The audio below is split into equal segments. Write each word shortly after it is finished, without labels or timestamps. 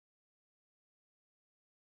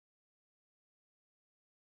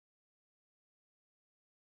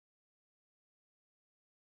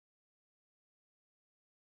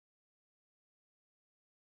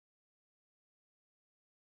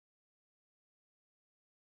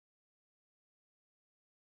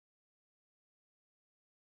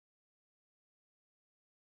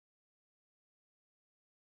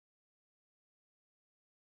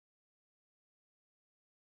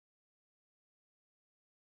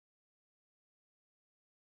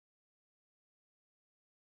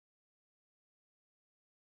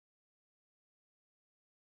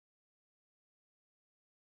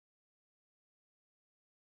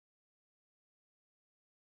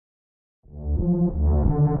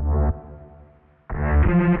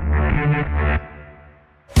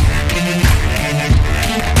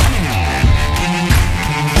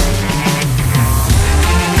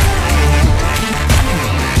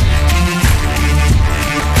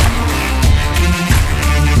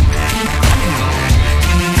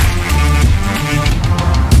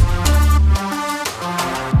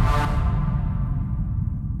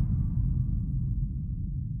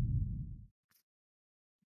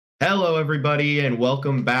Hello, everybody, and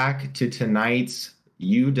welcome back to tonight's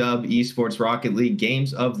UW Esports Rocket League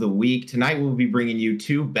Games of the Week. Tonight, we'll be bringing you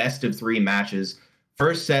two best-of-3 matches.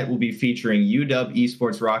 First set will be featuring UW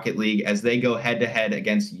Esports Rocket League as they go head-to-head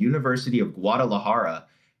against University of Guadalajara,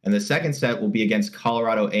 and the second set will be against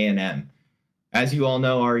Colorado A&M. As you all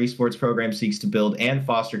know, our esports program seeks to build and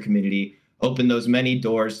foster community, open those many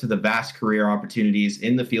doors to the vast career opportunities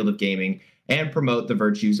in the field of gaming, and promote the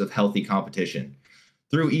virtues of healthy competition.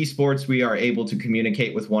 Through esports, we are able to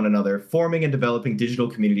communicate with one another, forming and developing digital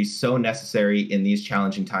communities so necessary in these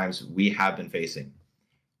challenging times we have been facing.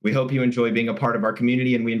 We hope you enjoy being a part of our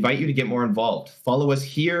community, and we invite you to get more involved. Follow us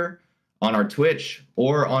here on our Twitch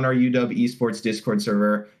or on our UW Esports Discord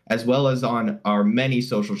server, as well as on our many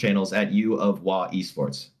social channels at U of WA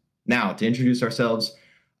Esports. Now, to introduce ourselves,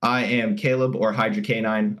 I am Caleb, or Hydra K9.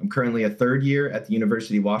 I'm currently a third year at the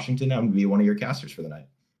University of Washington. I'm going to be one of your casters for the night.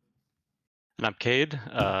 And I'm Kade.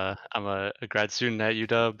 I'm a grad student at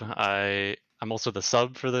UW. I'm also the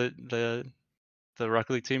sub for the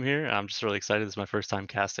Rocket League team here. I'm just really excited. This is my first time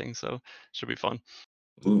casting, so it should be fun.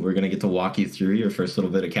 Ooh, we're going to get to walk you through your first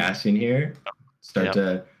little bit of casting here. Start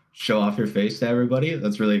to show off your face to everybody.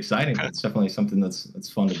 That's really exciting. It's definitely something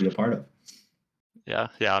that's fun to be a part of. Yeah,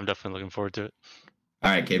 I'm definitely looking forward to it.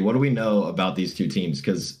 All right, Kade, what do we know about these two teams?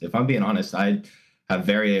 Because if I'm being honest, I have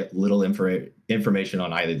very little information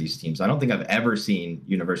on either of these teams. I don't think I've ever seen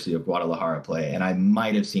University of Guadalajara play, and I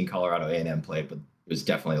might have seen Colorado A&M play, but it was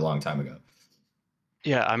definitely a long time ago.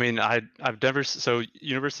 Yeah, I mean, I've never. So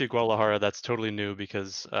University of Guadalajara, that's totally new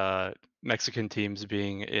because Mexican teams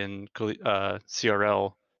being in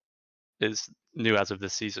CRL is new as of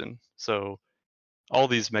this season. So all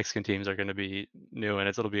these Mexican teams are going to be new, and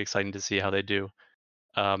it'll be exciting to see how they do.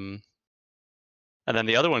 And then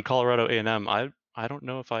the other one, Colorado A&M, I don't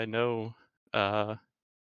know if I know. I've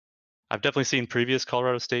definitely seen previous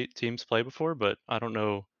Colorado State teams play before, but I don't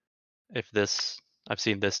know if I've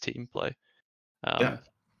seen this team play. Yeah,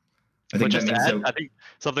 I think that means I think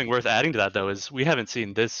something worth adding to that though is we haven't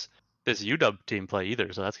seen this UW team play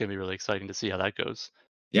either, so that's gonna be really exciting to see how that goes.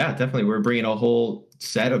 Yeah, definitely. We're bringing a whole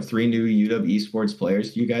set of 3 new UW esports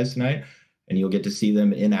players to you guys tonight, and you'll get to see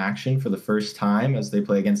them in action for the first time as they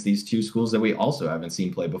play against these two schools that we also haven't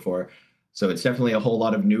seen play before. So it's definitely a whole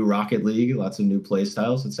lot of new Rocket League, lots of new play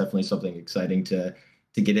styles. It's definitely something exciting to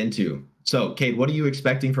get into. So, Kade, what are you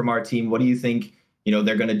expecting from our team? What do you think,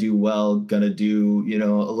 they're going to do well, going to do,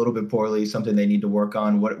 a little bit poorly, something they need to work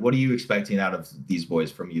on? What are you expecting out of these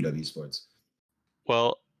boys from UW Sports?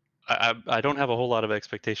 Well, I don't have a whole lot of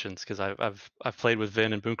expectations because I've played with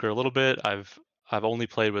Vin and Bunker a little bit. I've only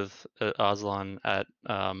played with Aslan at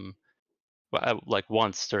like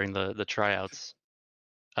once during the tryouts.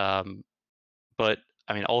 But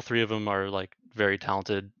I mean, all 3 of them are like very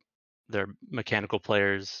talented. They're mechanical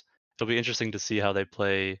players. It'll be interesting to see how they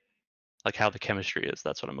play, like how the chemistry is.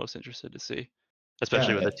 That's what I'm most interested to see,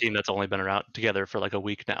 especially with a team that's only been around together for like a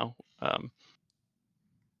week now.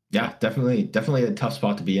 Yeah, definitely a tough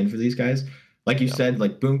spot to be in for these guys. Like you said,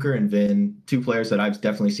 like Bunker and Vin, 2 players that I've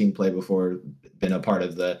definitely seen play before, been a part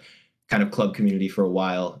of the kind of club community for a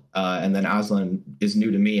while. And then Aslan is new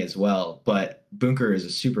to me as well, but Bunker is a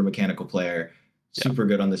super mechanical player, super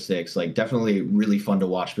good on the sticks, like definitely really fun to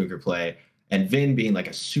watch Bunker play. And Vin being like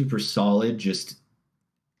a super solid, just,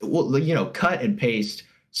 cut and paste,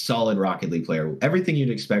 solid Rocket League player. Everything you'd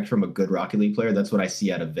expect from a good Rocket League player, that's what I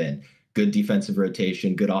see out of Vin. Good defensive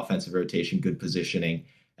rotation, good offensive rotation, good positioning.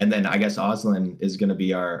 And then I guess Aslan is going to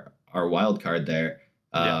be our wild card there.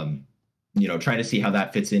 Trying to see how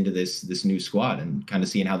that fits into this new squad and kind of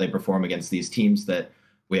seeing how they perform against these teams that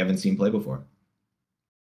we haven't seen play before.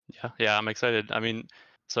 Yeah, I'm excited. I mean,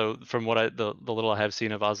 so from what the little I have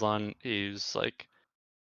seen of Aslan, he's like,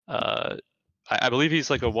 I believe he's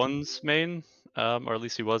like a ones main, or at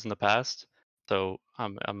least he was in the past. So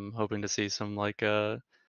I'm hoping to see some like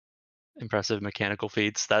impressive mechanical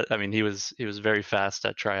feats. That I mean, he was very fast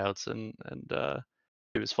at tryouts and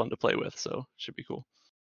he was fun to play with. So it should be cool.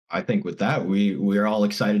 I think with that, we're all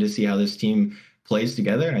excited to see how this team plays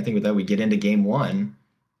together. And I think with that, we get into game 1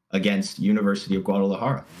 against University of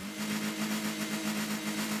Guadalajara.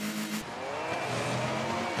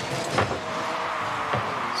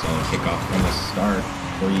 So kickoff from the start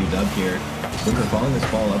for UW here. Bunker following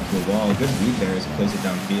this ball up to the wall. Good read there as he plays it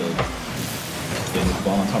downfield. Getting the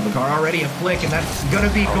ball on top of the car. Already a flick, and that's going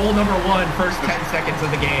to be goal number 1, first 10 seconds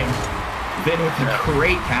of the game. Vin with a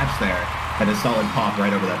great catch there. And a solid pop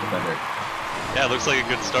right over that defender. Yeah, it looks like a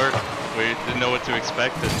good start. We didn't know what to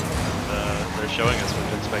expect, and they're showing us what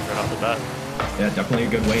to expect right off the bat. Yeah, definitely a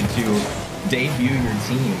good way to debut your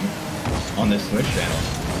team on this Twitch channel.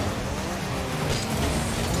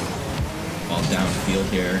 Ball downfield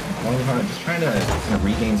here. Guadalajara just trying to kind of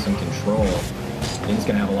regain some control. He's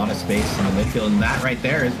going to have a lot of space in the midfield, and that right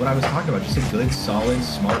there is what I was talking about. Just a good, solid,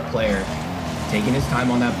 smart player. Taking his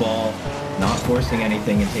time on that ball, not forcing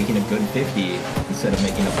anything, and taking a good 50 instead of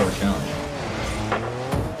making a poor challenge.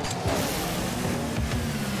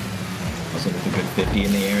 Also with a good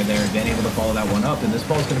 50 in the air there, been able to follow that one up, and this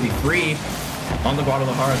ball's going to be free on the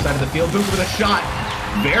Guadalajara side of the field. Booker with a shot.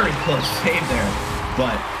 Very close save there,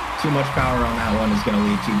 but too much power on that one is going to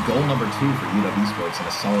lead to goal number 2 for UW Esports and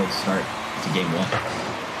a solid start to game 1.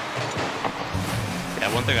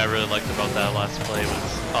 Yeah, one thing I really liked about that last play was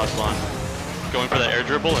Aslan going for the air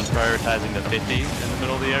dribble and prioritizing the 50 in the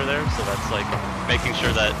middle of the air there. So that's like making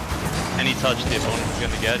sure that any touch the opponent is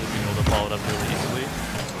going to get, he's going to be able to follow it up really easily.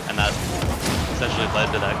 And that essentially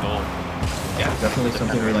led to that goal. Yeah, definitely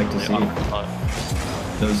something we like to see.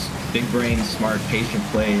 Those big brain, smart, patient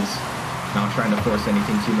plays, not trying to force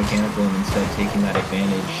anything too mechanical and instead taking that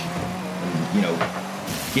advantage and, you know,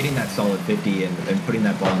 getting that solid 50 and putting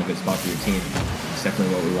that ball in a good spot for your team. It's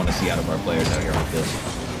definitely what we want to see out of our players out here on the field.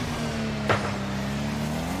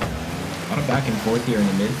 A lot of back and forth here in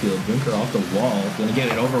the midfield. Bunker off the wall, going to get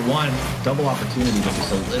it over one. Double opportunity, but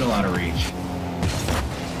just a little out of reach.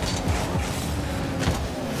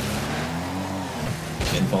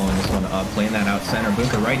 And following this one up, playing that out center.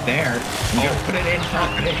 Bunker right there. Put it in,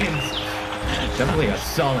 confidence. Definitely a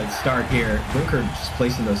solid start here. Bunker just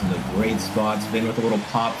placing those in the great spots. Vin with a little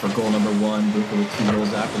pop for goal number 1. Bunker with 2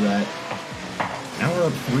 goals after that. Now we're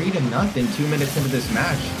up 3-0, 2 minutes into this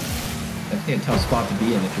match. Definitely a tough spot to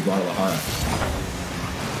be in if you're Guadalajara.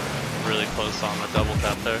 Really close on the double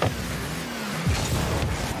tap there.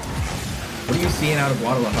 What are you seeing out of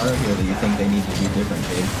Guadalajara here that you think they need to do different,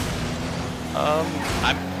 Kade?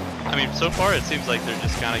 I mean, so far it seems like they're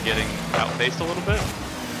just kind of getting outpaced a little bit.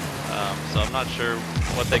 So I'm not sure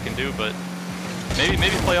what they can do, but maybe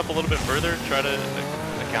play up a little bit further, try to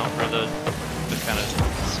account for the kind of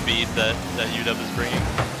speed that UW is bringing.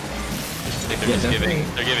 I think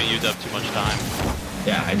they're giving UW too much time.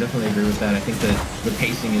 Yeah, I definitely agree with that. I think that the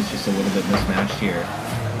pacing is just a little bit mismatched here.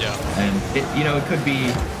 Yeah. And it could be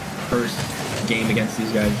first game against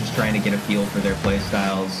these guys, just trying to get a feel for their play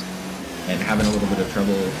styles and having a little bit of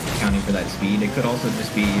trouble accounting for that speed. It could also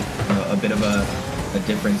just be a bit of a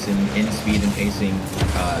difference in speed and pacing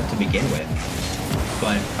to begin with.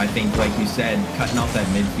 But I think, like you said, cutting off that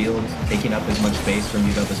midfield, taking up as much space from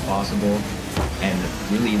UW as possible, and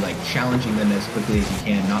really like challenging them as quickly as you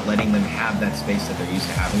can, not letting them have that space that they're used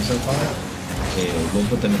to having so far, it will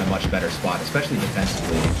put them in a much better spot, especially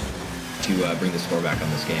defensively, to bring the score back on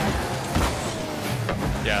this game.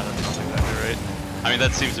 Yeah, that sounds exactly right. I mean,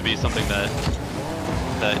 that seems to be something that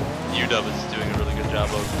UW is doing a really good job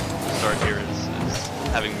of to start here is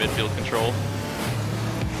having midfield control.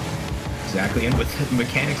 Exactly, and with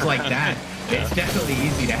mechanics like that, yeah. It's definitely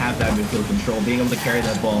easy to have that midfield control, being able to carry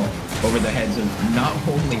that ball over the heads of not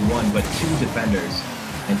only 1, but 2 defenders,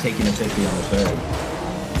 and taking a 50 on the third.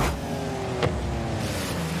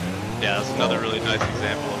 Yeah, that's another really nice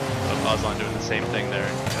example of Aslan doing the same thing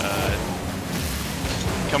there.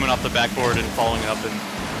 Coming off the backboard and following up and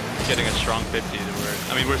getting a strong 50 to where,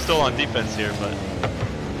 I mean, we're still on defense here, but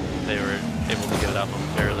they were able to get it out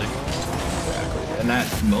momentarily. Exactly. And that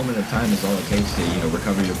moment of time is all it takes to,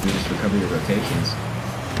 recover your boost, recover your rotations.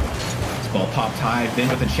 This ball popped high, Vin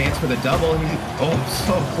with a chance for the double.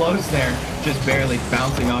 So close there, just barely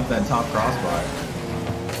bouncing off that top crossbar.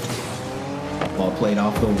 Ball played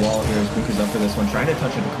off the wall here as Bunker's up for this one, trying to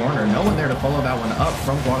touch at the corner. No one there to follow that one up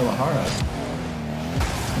from Guadalajara.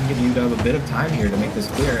 Give UW a bit of time here to make this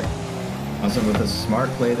clear. Also with a smart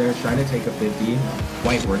play there, trying to take a 50.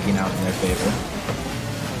 White working out in their favor.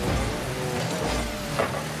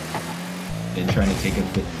 Then trying to take a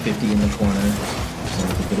 50 in the corner. So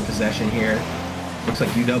with a bit of possession here. Looks like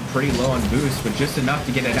UW pretty low on boost, but just enough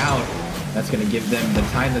to get it out. That's going to give them the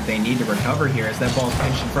time that they need to recover here as that ball's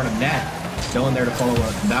pinched in front of net. No one there to follow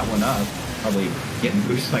that one up. Probably getting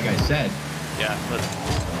boost, like I said. Yeah,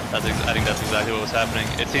 I think that's exactly what was happening.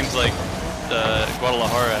 It seems like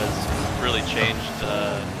Guadalajara has really changed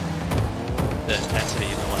the intensity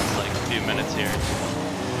in the last few minutes here.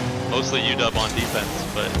 Mostly UW on defense,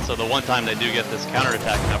 but so the one time they do get this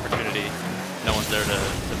counter-attacking opportunity, no one's there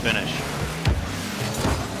to finish.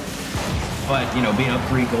 But being up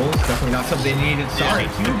 3 goals, definitely not something they needed. Sorry,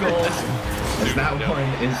 2 goals. As that one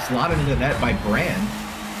is slotted into the net by Brand.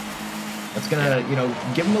 That's gonna,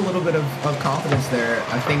 give them a little bit of confidence there.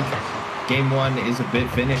 I think game 1 is a bit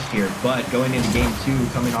finished here, but going into game 2,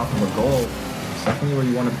 coming off of a goal, it's definitely where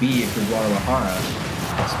you want to be if you're Guadalajara,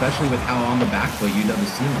 especially with how on the back foot UW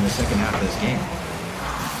is seen in the second half of this game.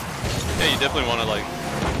 Yeah, you definitely want to like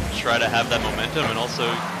try to have that momentum, and also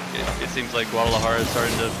it seems like Guadalajara is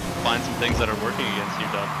starting to find some things that are working against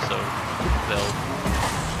UW, so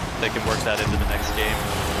they can work that into the next game.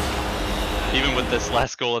 Even with this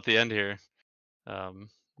last goal at the end here,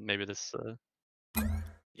 maybe this.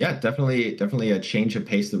 Yeah, definitely a change of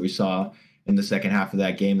pace that we saw in the second half of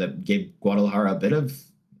that game that gave Guadalajara a bit of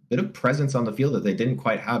presence on the field that they didn't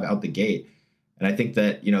quite have out the gate. And I think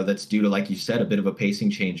that, that's due to, like you said, a bit of a pacing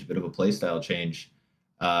change, a bit of a play style change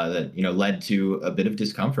that, led to a bit of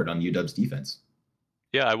discomfort on UW's defense.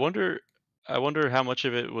 Yeah, I wonder how much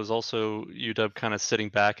of it was also UW kind of sitting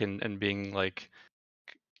back and being like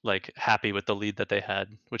happy with the lead that they had,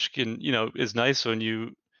 which can is nice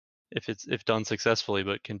when if done successfully,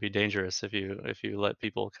 but can be dangerous if you let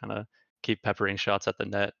people kind of keep peppering shots at the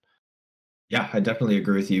net. Yeah, I definitely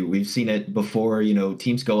agree with you. We've seen it before,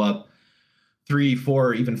 teams go up 3,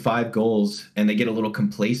 4, even 5 goals and they get a little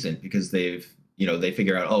complacent because they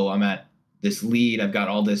figure out, oh, I'm at this lead, I've got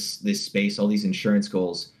all this space, all these insurance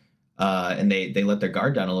goals. And they let their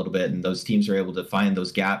guard down a little bit, and those teams are able to find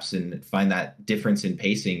those gaps and find that difference in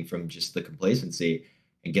pacing from just the complacency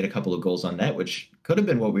and get a couple of goals on net, which could have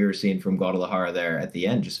been what we were seeing from Guadalajara there at the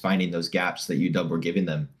end, just finding those gaps that UW were giving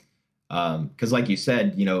them. Because like you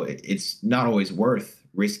said, it's not always worth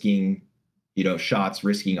risking, shots,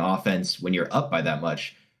 risking offense when you're up by that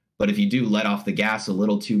much. But if you do let off the gas a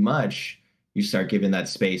little too much, you start giving that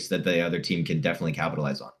space that the other team can definitely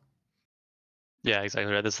capitalize on. Yeah,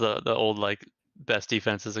 exactly right. This is the old like best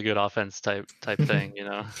defense is a good offense type thing,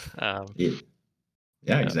 Yeah,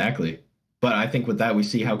 exactly. But I think with that, we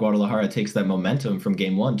see how Guadalajara takes that momentum from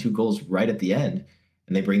game 1, 2 goals right at the end,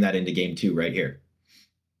 and they bring that into game 2 right here.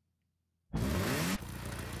 Look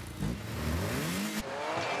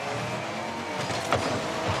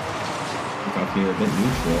up here, a bit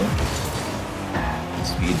neutral.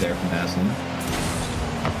 Speed there from Aslan.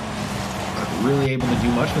 Not really able to do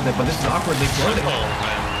much with it, but this is awkwardly floating.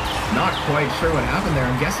 Not quite sure what happened there.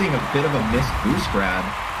 I'm guessing a bit of a missed boost grab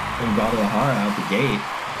from Guadalajara out the gate.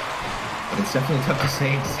 But it's definitely tough to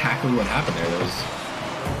say exactly what happened there. That was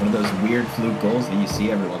one of those weird fluke goals that you see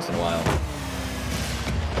every once in a while.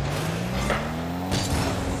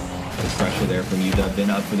 The pressure there from UW, been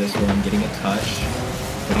up for this one, getting a touch,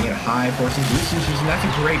 putting it high, forcing boost usage, and that's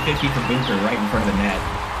a great 50 from Bunker right in front of the net.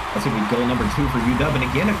 That's going to be goal number 2 for UW, and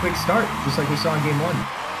again, a quick start, just like we saw in game 1.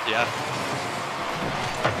 Yeah.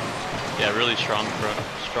 Yeah, really strong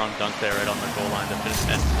dunk there right on the goal line to finish.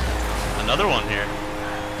 And another one here.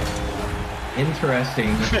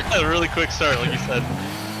 Interesting. A really quick start, like you said.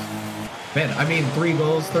 Man, I mean, 3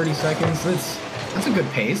 goals, 30 seconds. That's a good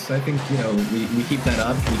pace. I think, we keep that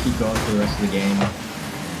up. We keep going for the rest of the game.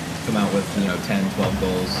 Come out with, 10, 12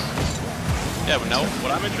 goals. Yeah, but now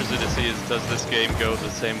what I'm interested to see is, does this game go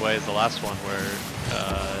the same way as the last one,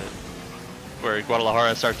 where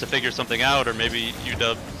Guadalajara starts to figure something out, or maybe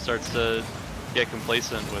UW starts to get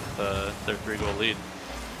complacent with their 3-goal lead?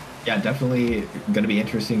 Yeah, definitely going to be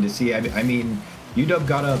interesting to see. I mean, UW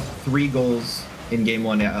got up 3 goals in game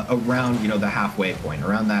 1 around, the halfway point,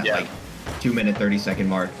 around that 2-minute, 30-second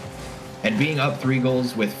mark. And being up 3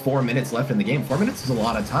 goals with 4 minutes left in the game, 4 minutes is a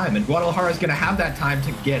lot of time. And Guadalajara is going to have that time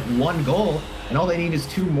to get 1 goal, and all they need is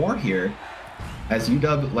 2 more here. As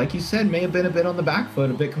UW, like you said, may have been a bit on the back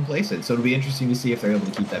foot, a bit complacent. So it'll be interesting to see if they're able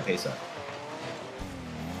to keep that pace up.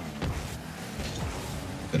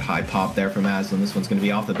 Good high pop there from Aslan. This one's going to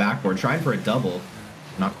be off the backboard, trying for a double.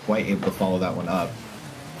 Not quite able to follow that one up.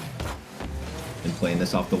 Been playing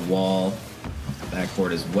this off the wall, off the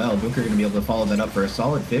backboard as well. Bunker going to be able to follow that up for a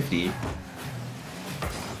solid 50.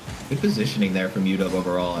 Good positioning there from UW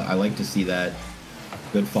overall. I like to see that.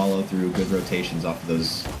 Good follow through, good rotations off of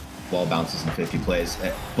those wall bounces and 50 plays.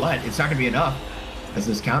 But it's not going to be enough, as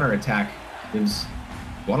this counter attack gives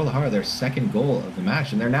Guadalajara their 2nd goal of the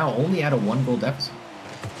match, and they're now only at a 1-goal deficit.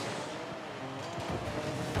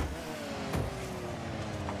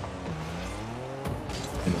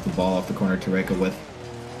 And with the ball off the corner, Torreca with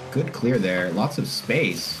good clear there. Lots of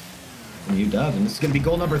space from UW, and this is going to be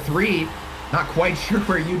goal number 3. Not quite sure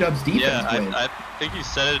where UW's defense went. I think you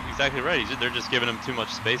said it exactly right. They're just giving him too much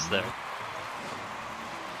space there.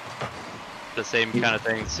 The same kind of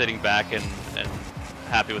thing, sitting back and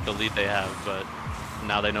happy with the lead they have, but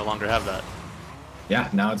now they no longer have that. Yeah,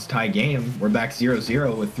 now it's tie game. We're back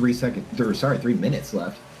 0-0 with 3 minutes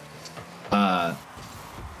left.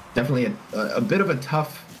 Definitely a bit of a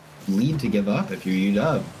tough lead to give up if you're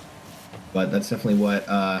UW. But that's definitely what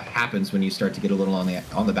happens when you start to get a little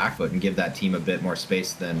on the back foot and give that team a bit more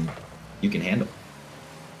space than you can handle.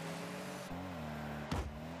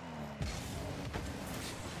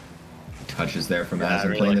 Touch touches there from Yeah, I Aslan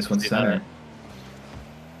really playing like this to one see center. that.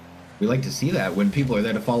 We like to see that when people are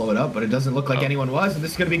there to follow it up, but it doesn't look like anyone was, and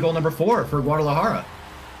this is going to be goal number 4 for Guadalajara.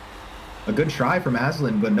 A good try from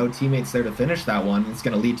Aslan, but no teammates there to finish that one. It's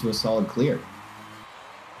going to lead to a solid clear.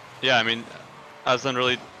 Yeah, I mean, Aslan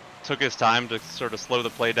really took his time to sort of slow the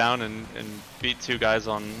play down and beat 2 guys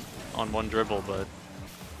on one dribble, but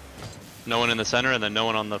no one in the center and then no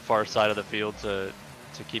one on the far side of the field to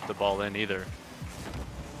keep the ball in either.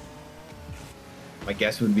 My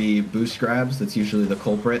guess would be boost grabs. That's usually the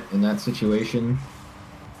culprit in that situation.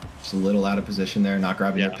 Just a little out of position there, not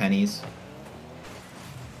grabbing their pennies.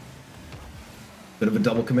 Bit of a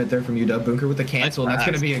double commit there from UW. Bunker with the cancel, and that's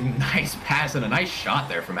going to be a nice pass and a nice shot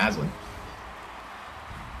there from Aslan.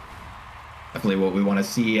 Definitely what we want to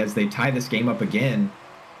see as they tie this game up again.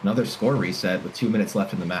 Another score reset with 2 minutes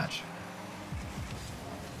left in the match.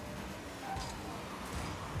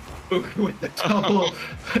 Bunker with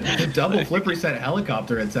the double flip reset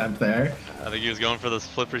helicopter attempt there. I think he was going for this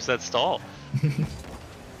flip reset stall.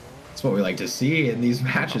 That's what we like to see in these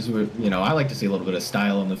matches. You know, I like to see a little bit of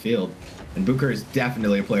style on the field. And Bunker is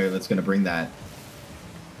definitely a player that's going to bring that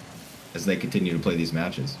as they continue to play these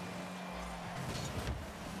matches.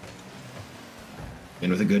 And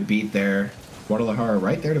with a good beat there, Guadalajara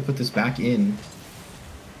right there to put this back in.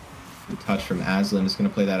 Good touch from Aslan is going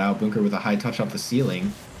to play that out. Bunker with a high touch off the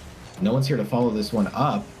ceiling. No one's here to follow this one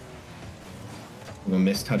up. A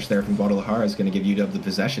missed touch there from Guadalajara is going to give UW the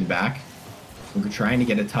possession back. Bunker trying to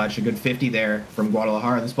get a touch. A good 50 there from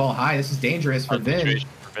Guadalajara. This ball high. This is dangerous for Vin.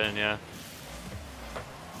 For Vin, yeah.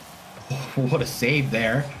 Oh, what a save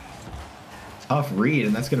there. Tough read,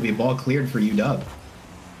 and that's going to be a ball cleared for UW.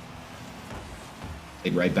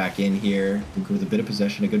 Played right back in here. Bunker with a bit of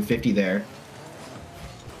possession. A good 50 there.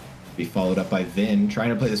 Be followed up by Vin. Trying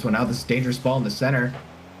to play this one out. This is dangerous ball in the center.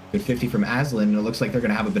 Good 50 from Aslan, and it looks like they're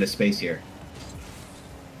going to have a bit of space here.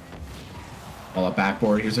 Ball up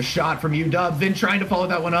backboard. Here's a shot from UW. Vin trying to follow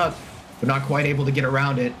that one up, but not quite able to get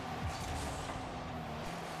around it.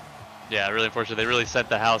 Yeah, really unfortunate. They really sent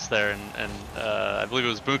the house there, and I believe it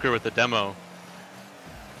was Bunker with the demo.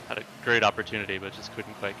 Had a great opportunity, but just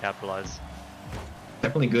couldn't quite capitalize.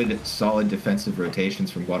 Definitely good, solid defensive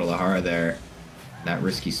rotations from Guadalajara there. In that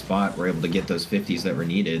risky spot, we're able to get those 50s that were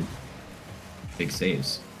needed. Big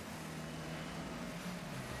saves.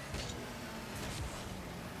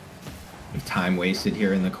 Time wasted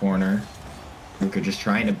here in the corner. Bunker just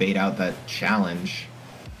trying to bait out that challenge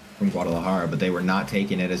from Guadalajara, but they were not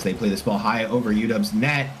taking it as they play this ball high over UW's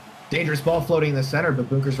net. Dangerous ball floating in the center, but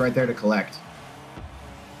Bunker's right there to collect.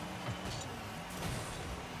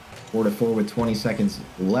 4-4 with 20 seconds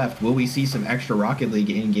left. Will we see some extra Rocket League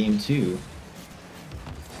in game 2?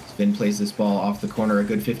 Finn plays this ball off the corner, a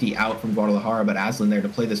good 50 out from Guadalajara, but Aslan there to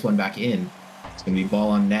play this one back in. It's going to be ball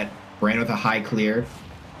on net. Brand with a high clear.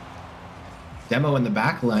 Demo in the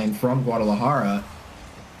back line from Guadalajara.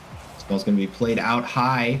 This ball's going to be played out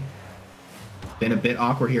high. Been a bit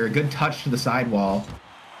awkward here. A good touch to the sidewall.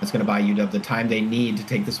 That's going to buy UW the time they need to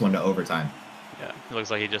take this one to overtime. Yeah, it looks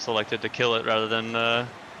like he just elected to kill it rather than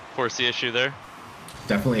force the issue there.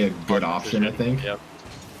 Definitely a good option, I think. Yep.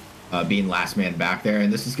 Being last man back there.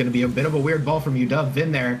 And this is going to be a bit of a weird ball from UW.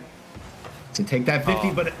 Vin there to take that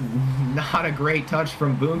 50, but not a great touch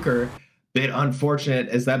from Bunker. Bit unfortunate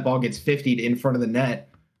as that ball gets 50'd in front of the net.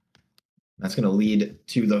 That's going to lead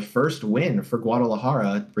to the first win for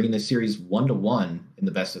Guadalajara, bringing the series 1-1 in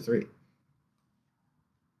the best of 3.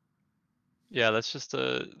 Yeah, that's just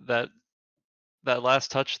that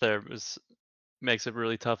last touch there makes it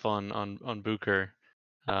really tough on Bunker.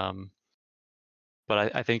 But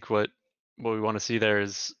I think what we want to see there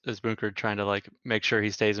is Bunker trying to like make sure he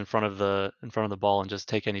stays in front of the ball and just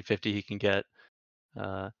take any 50 he can get.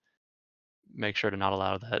 Make sure to not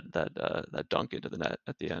allow that dunk into the net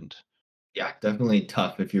at the end. Yeah, definitely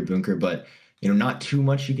tough if you're Bunker, but not too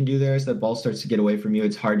much you can do there as that ball starts to get away from you.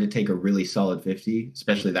 It's hard to take a really solid 50,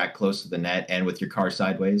 especially that close to the net and with your car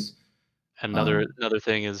sideways. And another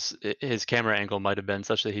thing is his camera angle might have been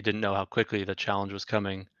such that he didn't know how quickly the challenge was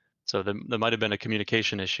coming. So there might have been a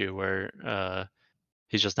communication issue where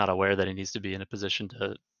he's just not aware that he needs to be in a position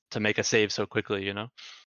to make a save so quickly,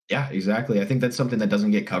 Yeah, exactly. I think that's something that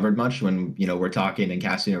doesn't get covered much when, we're talking and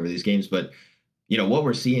casting over these games. But, what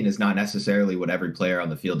we're seeing is not necessarily what every player on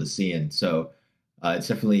the field is seeing. So it's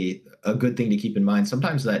definitely a good thing to keep in mind.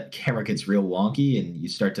 Sometimes that camera gets real wonky and you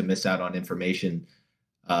start to miss out on information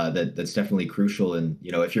that's definitely crucial. And,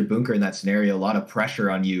 if you're Bunker in that scenario, a lot of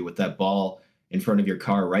pressure on you with that ball in front of your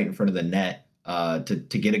car, right in front of the net to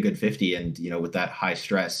get a good 50. And, with that high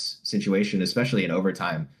stress situation, especially in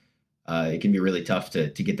overtime, it can be really tough to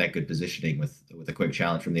get that good positioning with a quick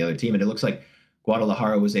challenge from the other team. And it looks like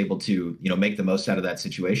Guadalajara was able to, make the most out of that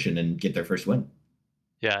situation and get their first win.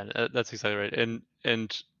 Yeah, that's exactly right.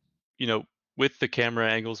 And you know, with the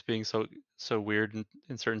camera angles being so weird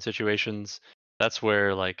in certain situations, that's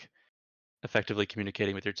where like effectively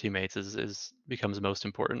communicating with your teammates is becomes most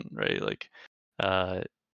important, right? Like uh,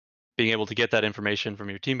 being able to get that information from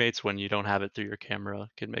your teammates when you don't have it through your camera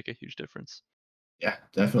can make a huge difference. Yeah,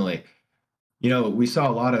 definitely. We saw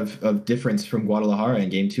a lot of difference from Guadalajara in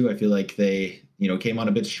game two. I feel like they, came on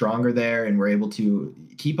a bit stronger there and were able to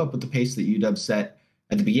keep up with the pace that UW set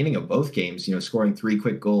at the beginning of both games, scoring 3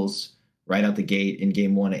 quick goals right out the gate in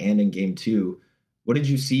game one and in game two. What did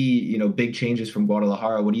you see, big changes from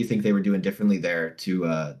Guadalajara? What do you think they were doing differently there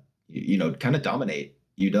to, kind of dominate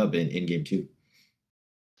UW in game two?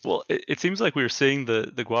 Well, it seems like we were seeing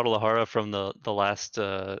the Guadalajara from the last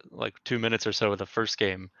like 2 minutes or so of the first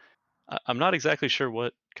game. I'm not exactly sure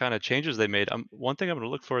what kind of changes they made. One thing I'm going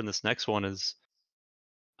to look for in this next one is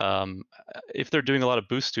if they're doing a lot of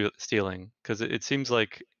boost stealing, because it seems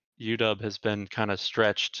like UW has been kind of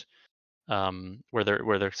stretched where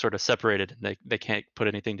they're sort of separated and they can't put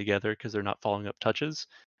anything together because they're not following up touches,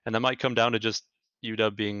 and that might come down to just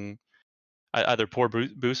UW being either poor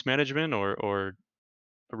boost management or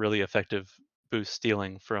a really effective boost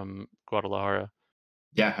stealing from Guadalajara.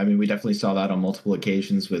 Yeah, I mean, we definitely saw that on multiple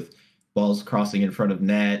occasions with balls crossing in front of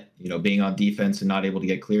net, being on defense and not able to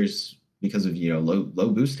get clears because of, low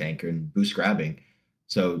boost tank and boost grabbing.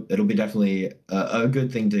 So it'll be definitely a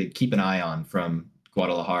good thing to keep an eye on from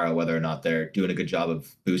Guadalajara, whether or not they're doing a good job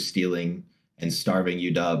of boost stealing and starving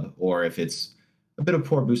UW, or if it's a bit of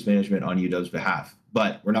poor boost management on UW's behalf.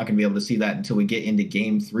 But we're not going to be able to see that until we get into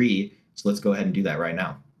game three. So let's go ahead and do that right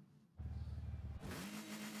now.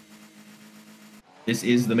 This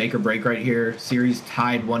is the make or break right here. Series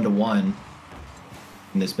tied 1-1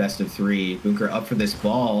 in this best of three. Bunker up for this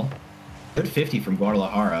ball. Good 50 from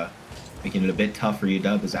Guadalajara, making it a bit tough for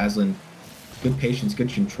UW as Aslan, good patience, good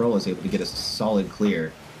control, is able to get a solid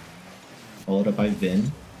clear. Followed up by Vin.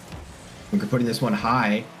 Bunker putting this one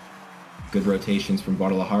high. Good rotations from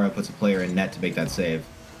Guadalajara, puts a player in net to make that save.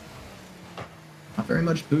 Not very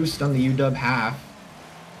much boost on the UW half,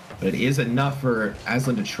 but it is enough for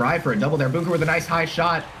Aslan to try for a double there. Bunker with a nice high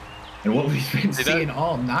shot. And what we've been seeing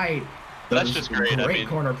all night, that's just great. Great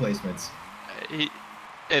corner placements.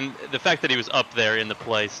 And the fact that he was up there in the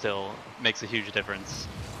play still makes a huge difference.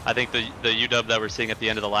 I think the UW that we're seeing at the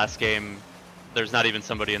end of the last game, there's not even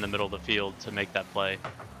somebody in the middle of the field to make that play.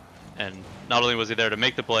 And not only was he there to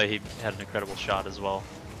make the play, he had an incredible shot as well.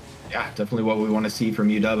 Yeah, definitely what we want to see from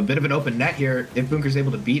UW. A bit of an open net here if Bunker's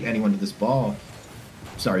able to beat anyone to this ball.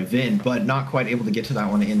 Sorry, Vin, but not quite able to get to that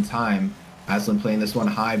one in time. Aslan playing this one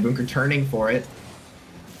high, Bunker turning for it.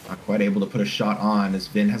 Not quite able to put a shot on as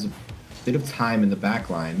Vin has a bit of time in the back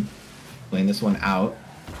line. Playing this one out.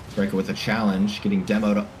 Striker with a challenge, getting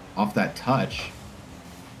demoed off that touch.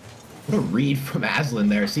 What a read from Aslan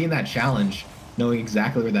there, seeing that challenge, knowing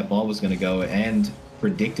exactly where that ball was going to go and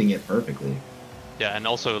predicting it perfectly. Yeah, and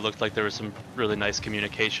also it looked like there was some really nice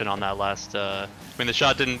communication on that last. I mean, the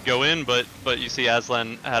shot didn't go in, but you see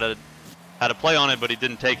Aslan had a play on it, but he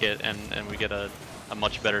didn't take it, and we get a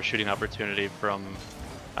much better shooting opportunity from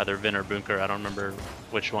either Vin or Bunker. I don't remember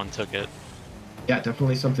which one took it. Yeah,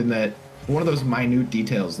 definitely something that one of those minute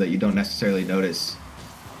details that you don't necessarily notice.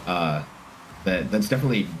 That's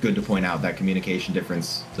definitely good to point out, that communication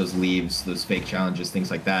difference, those leaves, those fake challenges,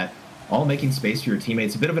 things like that. All making space for your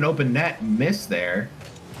teammates. A bit of an open net miss there.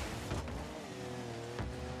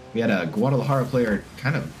 We had a Guadalajara player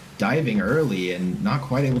kind of diving early and not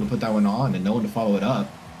quite able to put that one on and no one to follow it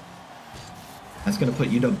up. That's going to put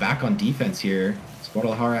UW back on defense here.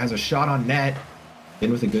 Guadalajara has a shot on net.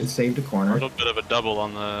 In with a good save to corner. A little bit of a double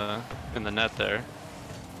in the net there.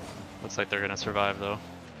 Looks like they're going to survive though.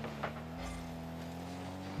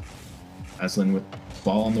 Aslan with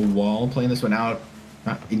ball on the wall, playing this one out.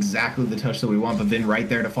 Not exactly the touch that we want, but Vin right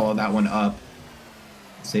there to follow that one up.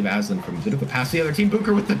 Save Aslan from a bit of a pass to the other team.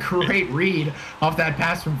 Bunker with the great read off that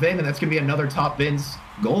pass from Vin, and that's going to be another top Vin's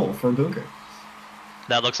goal for Bunker.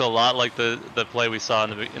 That looks a lot like the play we saw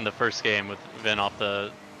in the first game with Vin off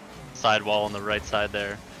the side wall on the right side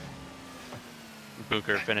there.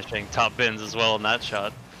 Bunker finishing top Vins as well in that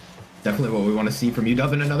shot. Definitely what we want to see from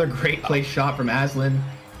UW, and another great play shot from Aslan.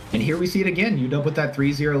 And here we see it again. UW with that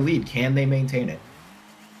 3-0 lead. Can they maintain it?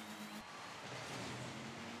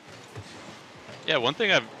 Yeah, one thing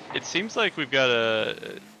it seems like we've got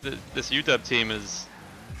this UW team is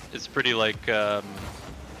pretty like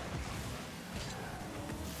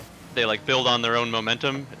they like build on their own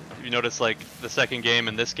momentum. you notice, like, the second game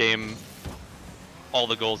and this game, all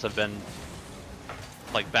the goals have been,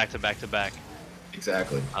 like, back to back to back.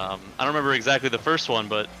 Exactly. I don't remember exactly the first one,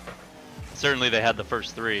 but certainly they had the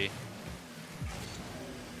first three.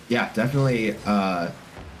 Yeah, definitely.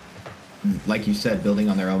 Like you said, building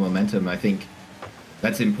on their own momentum. I think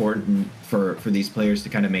that's important for these players to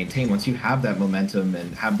kind of maintain. Once you have that momentum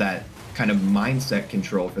and have that kind of mindset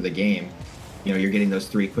control for the game, you know, you're getting those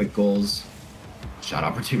 3 quick goals. Shot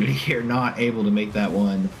opportunity here, not able to make that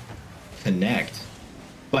one connect.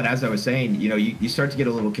 But as I was saying, you know, you start to get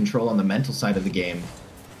a little control on the mental side of the game,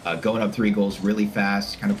 going up 3 goals really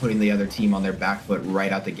fast, kind of putting the other team on their back foot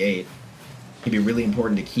right out the gate. It can be really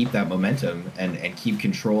important to keep that momentum and keep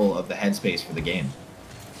control of the headspace for the game.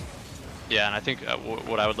 Yeah, and I think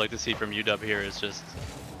what I would like to see from UW here is just,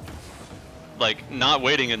 like, not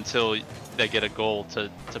waiting until they get a goal to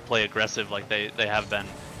play aggressive like they have been.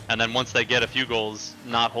 And then once they get a few goals,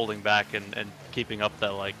 not holding back and keeping up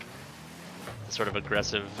the, like, sort of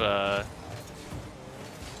aggressive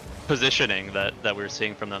positioning that we're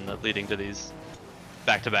seeing from them, that leading to these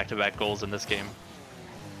back-to-back-to-back goals in this game.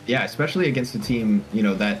 Yeah, especially against a team, you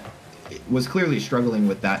know, that was clearly struggling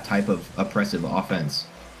with that type of oppressive offense.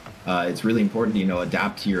 It's really important to, you know,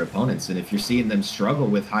 adapt to your opponents. And if you're seeing them struggle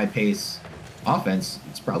with high pace offense,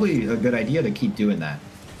 it's probably a good idea to keep doing that.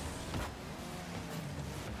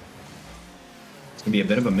 It's going to be a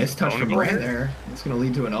bit of a mistouch from Ray there. It's going to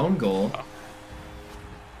lead to an own goal.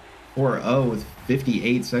 4-0 with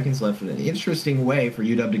 58 seconds left. An interesting way for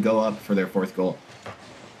UW to go up for their 4th goal.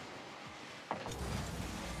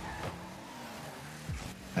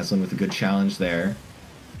 Haslin with a good challenge there.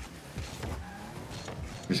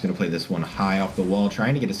 We're just going to play this one high off the wall,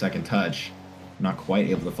 trying to get a second touch. Not quite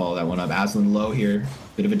able to follow that one up. Aslan low here.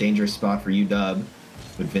 Bit of a dangerous spot for UW,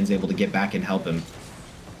 but Vin's able to get back and help him.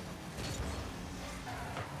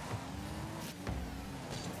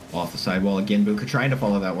 Off the sidewall again. Buka trying to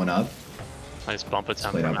follow that one up. Nice bump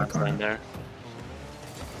attempt from Aslan there.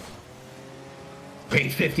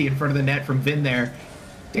 Great 50 in front of the net from Vin there.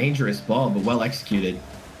 Dangerous ball, but well executed.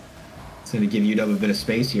 It's going to give UW a bit of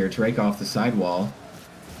space here. Tarek off the sidewall.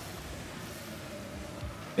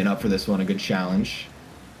 Been up for this one, a good challenge.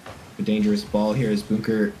 A dangerous ball here as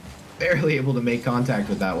Bunker barely able to make contact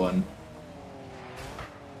with that one.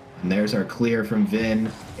 And there's our clear from Vin.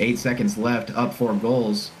 8 seconds left, up 4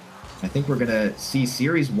 goals. I think we're going to see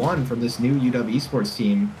Series 1 from this new UW esports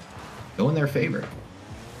team go in their favor.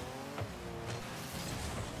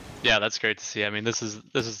 Yeah, that's great to see. I mean, this is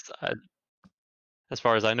as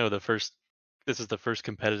far as I know, this is the first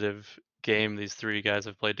competitive game these 3 guys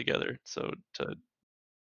have played together. So to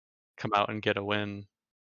come out and get a win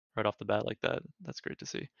right off the bat like that, that's great to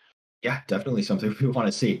see. Yeah, definitely something we want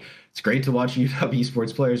to see. It's great to watch UW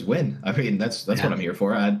esports players win. I mean, that's what I'm here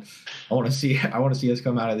for. I want to see us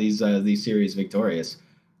come out of these series victorious.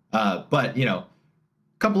 But you know, a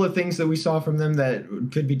couple of things that we saw from them that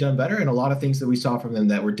could be done better, and a lot of things that we saw from them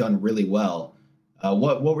that were done really well.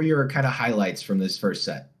 What were your kind of highlights from this first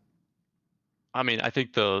set? I mean, I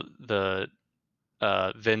think the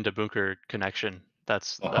Vin to Bunker connection.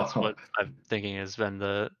 That's what I'm thinking has been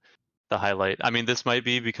the highlight. I mean, this might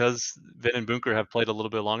be because Vin and Bunker have played a little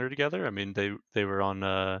bit longer together. I mean, they were on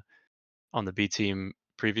the B team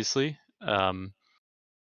previously, so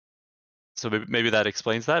maybe that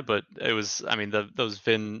explains that. But it was, I mean, those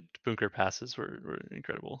Vin Bunker passes were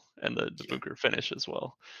incredible, and the Bunker finish as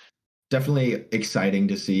well. Definitely exciting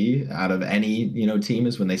to see out of any, you know, team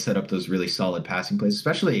is when they set up those really solid passing plays,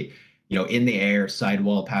 especially, you know, in the air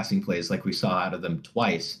sidewall passing plays like we saw out of them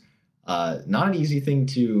twice. Not an easy thing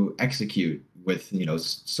to execute with, you know,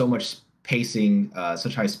 so much pacing,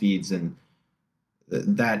 such high speeds, and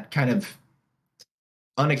that kind of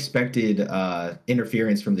unexpected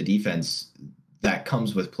interference from the defense that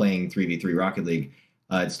comes with playing 3v3 Rocket League.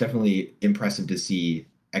 It's definitely impressive to see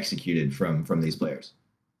executed from these players.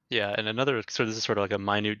 Yeah, and another this is sort of like a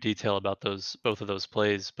minute detail about both of those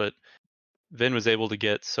plays, but Vin was able to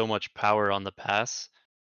get so much power on the pass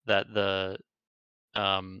that the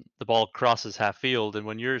ball crosses half field, and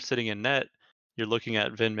when you're sitting in net, you're looking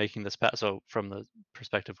at Vin making this pass. So from the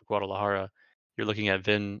perspective of Guadalajara, you're looking at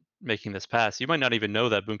Vin making this pass. You might not even know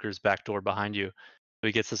that Bunker's backdoor behind you, so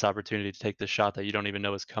he gets this opportunity to take the shot that you don't even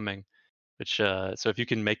know is coming. Which so if you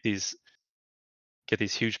can get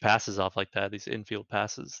these huge passes off like that, these infield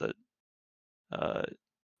passes, that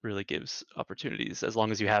really gives opportunities as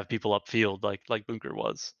long as you have people upfield like Bunker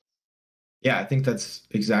was. Yeah, I think that's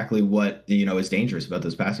exactly what, you know, is dangerous about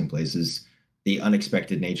those passing plays is the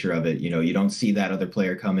unexpected nature of it. You know, you don't see that other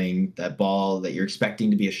player coming, that ball that you're expecting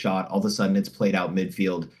to be a shot, all of a sudden it's played out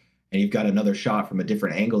midfield, and you've got another shot from a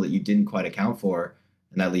different angle that you didn't quite account for,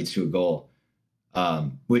 and that leads to a goal.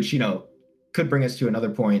 Which, could bring us to another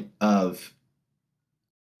point of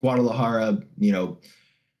Guadalajara,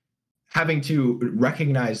 having to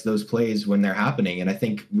recognize those plays when they're happening. And I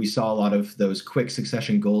think we saw a lot of those quick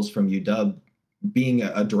succession goals from UW being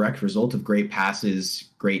a direct result of great passes,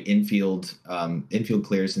 great infield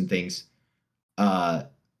clears and things.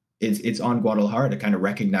 It's on Guadalajara to kind of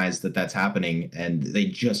recognize that that's happening, and they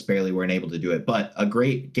just barely weren't able to do it. But a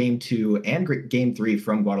great game 2 and great game 3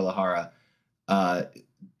 from Guadalajara.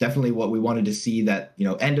 Definitely what we wanted to see, that,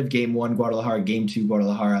 end of game 1 Guadalajara, game 2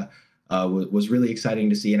 Guadalajara, was really exciting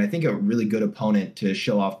to see. And I think a really good opponent to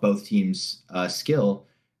show off both teams' skill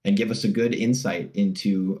and give us a good insight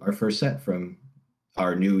into our first set from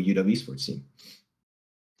our new UW Esports team.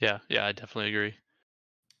 Yeah, I definitely agree.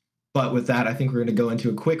 But with that, I think we're going to go into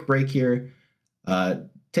a quick break here,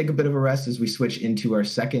 take a bit of a rest as we switch into our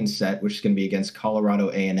second set, which is going to be against Colorado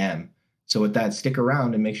A&M. So with that, stick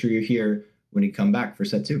around and make sure you're here when you come back for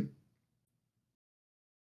set 2.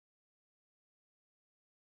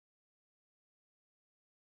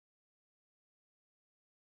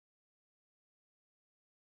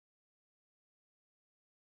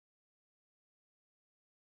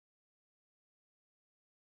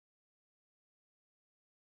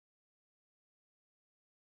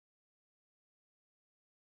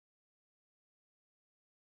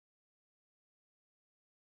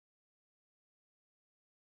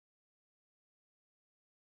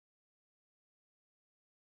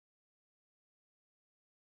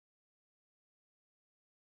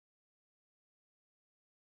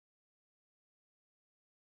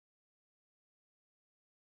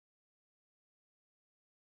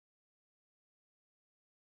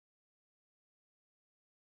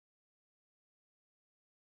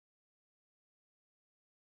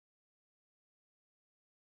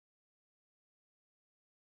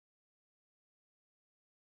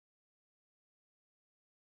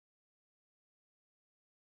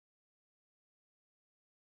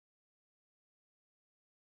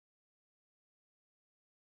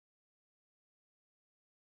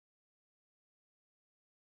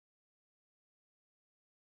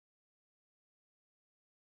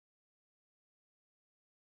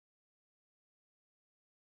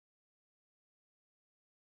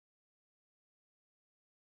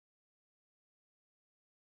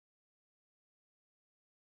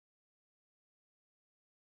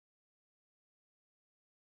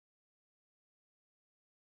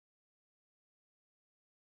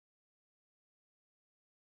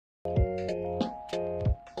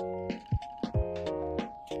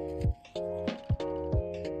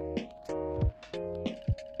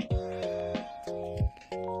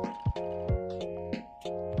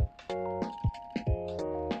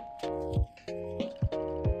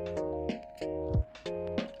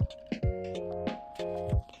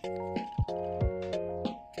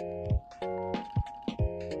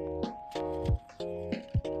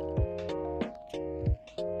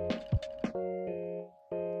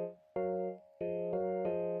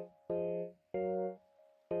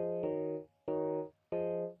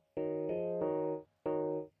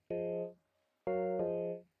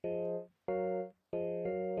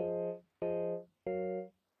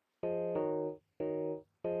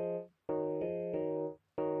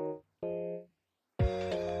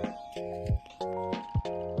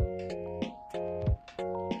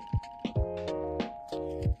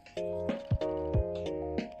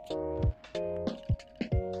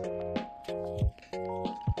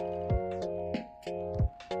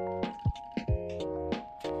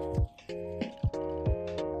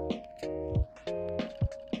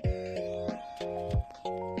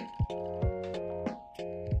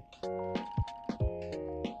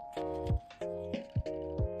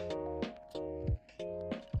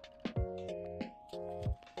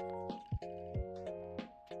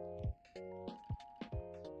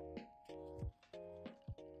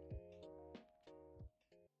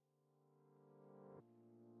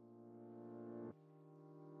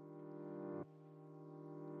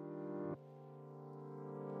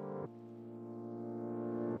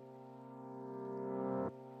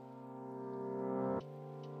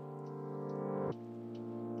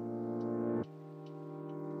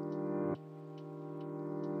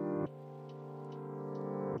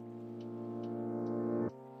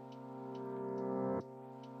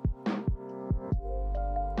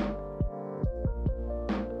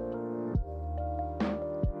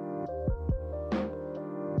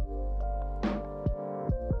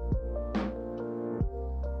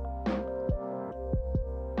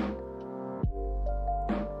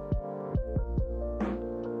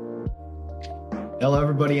 Hello,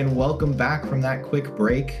 everybody, and welcome back from that quick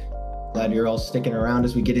break. Glad you're all sticking around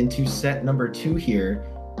as we get into set number 2 here.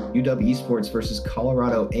 UW Esports versus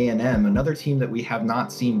Colorado A&M, another team that we have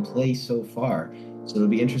not seen play so far. So it'll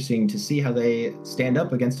be interesting to see how they stand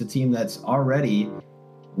up against a team that's already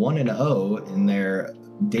 1-0 in their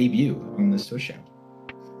debut on this Twitch channel.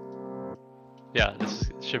 Yeah, this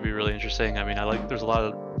should be really interesting. I mean, there's a lot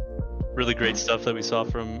of really great stuff that we saw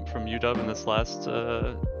from UW in this last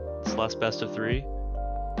best of 3,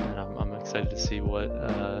 and I'm excited to see what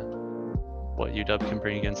UW can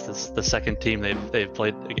bring against the second team they've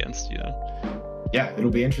played against. Yeah,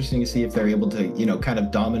 it'll be interesting to see if they're able to kind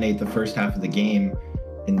of dominate the first half of the game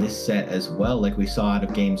in this set as well, like we saw out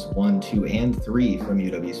of games 1, 2, and 3 from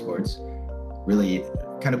UW Esports. Really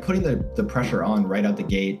kind of putting the pressure on right out the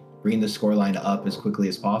gate, bringing the scoreline up as quickly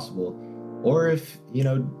as possible. Or if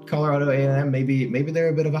Colorado A&M, maybe they're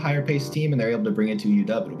a bit of a higher paced team and they're able to bring it to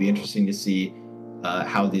UW. It'll be interesting to see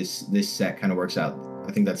how this set kind of works out.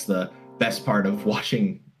 I think that's the best part of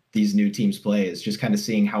watching these new teams play, is just kind of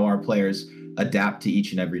seeing how our players adapt to each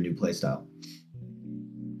and every new play style.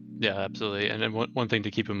 Yeah, absolutely. And then one thing to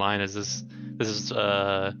keep in mind is this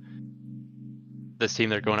team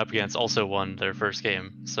they're going up against also won their first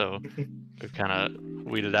game, so they've kind of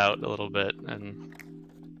weeded out a little bit, and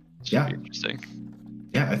it should be interesting.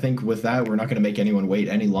 Yeah, I think with that, we're not going to make anyone wait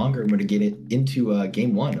any longer. I'm going to get it into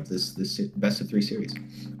game 1 of this best of 3 series.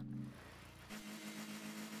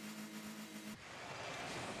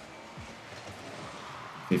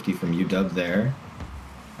 $50 from UW there.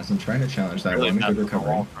 As I'm trying to challenge that one. Good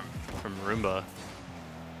recovery from Roomba.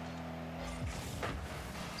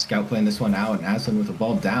 Scout playing this one out, and Aslan with the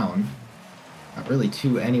ball down. Not really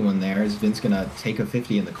to anyone there, as Vin's going to take a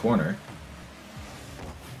 50 in the corner.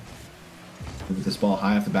 With this ball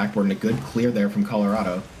high off the backboard, and a good clear there from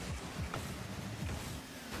Colorado.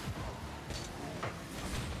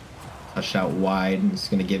 Touched out wide, and it's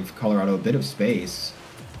going to give Colorado a bit of space.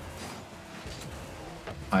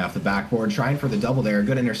 High off the backboard, trying for the double there.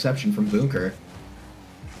 Good interception from Bunker,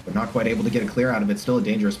 but not quite able to get a clear out of it. Still a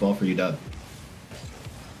dangerous ball for UW.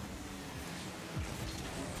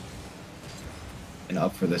 And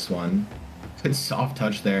up for this one. Good soft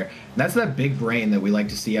touch there. And that's that big brain that we like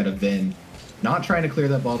to see out of Vin. Not trying to clear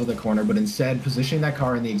that ball to the corner, but instead positioning that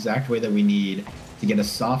car in the exact way that we need to get a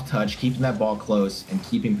soft touch, keeping that ball close, and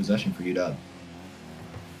keeping possession for UW.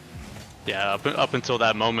 Yeah, up until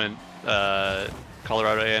that moment,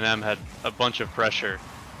 Colorado A&M had a bunch of pressure,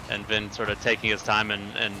 and Vin sort of taking his time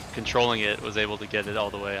and controlling it, was able to get it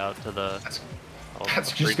all the way out to the...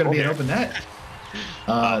 That's just going to be an open net.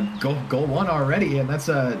 Goal 1 already, and that's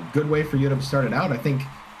a good way for UW to start it out. I think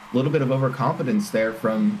a little bit of overconfidence there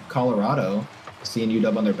from Colorado, seeing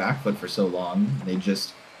UW on their back foot for so long. They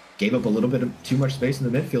just gave up a little bit of too much space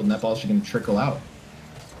in the midfield, and that ball's just going to trickle out.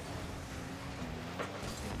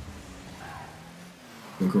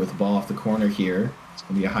 Bunker with the ball off the corner here. It's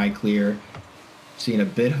going to be a high clear. Seeing a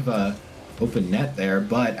bit of a open net there,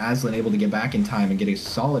 but Aslan able to get back in time and get a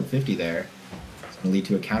solid 50 there. It's going to lead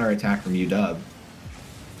to a counterattack from UW.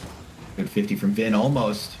 Good 50 from Vin,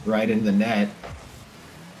 almost right into the net.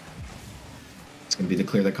 It's going to be the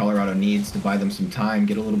clear that Colorado needs to buy them some time,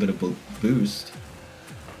 get a little bit of boost.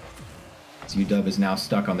 So UW is now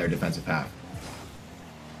stuck on their defensive half.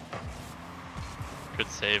 Good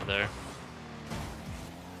save there.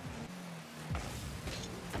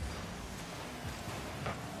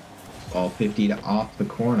 Ball 50 to off the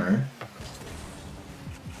corner.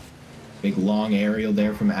 Big long aerial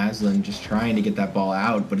there from Aslan, just trying to get that ball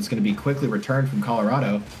out, but it's going to be quickly returned from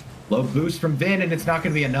Colorado. Low boost from Vin, and it's not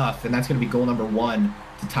going to be enough, and that's going to be goal number 1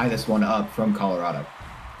 to tie this one up from Colorado.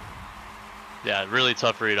 Yeah, really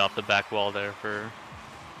tough read off the back wall there for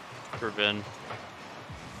Vin.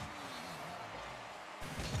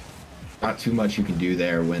 Not too much you can do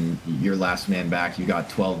there when you're last man back. You got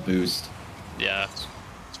 12 boost. Yeah.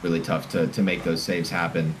 It's really tough to make those saves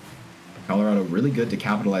happen. Colorado really good to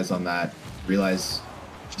capitalize on that. Realize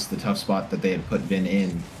just the tough spot that they had put Vin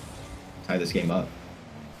in. Tie this game up.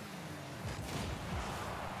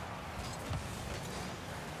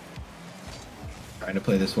 Trying to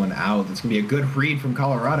play this one out. It's going to be a good read from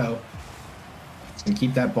Colorado. It's going to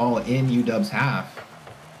keep that ball in UW's half.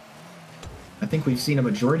 I think we've seen a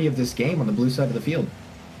majority of this game on the blue side of the field.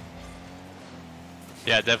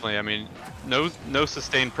 Yeah, definitely. I mean, no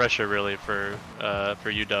sustained pressure really for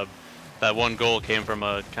UW. That one goal came from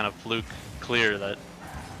a kind of fluke clear that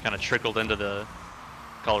kind of trickled into the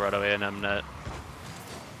Colorado A&M net.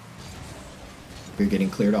 You're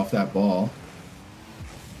getting cleared off that ball.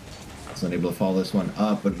 It's unable to follow this one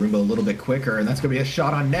up, but Roomba a little bit quicker, and that's going to be a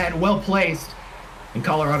shot on net. Well placed. And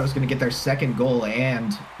Colorado's going to get their second goal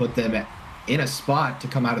and put them in a spot to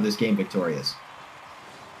come out of this game victorious.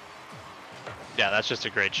 Yeah, that's just a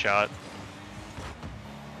great shot.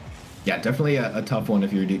 Yeah, definitely a tough one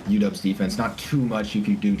if you're UW's defense. Not too much you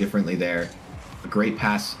could do differently there. A great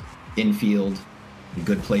pass infield,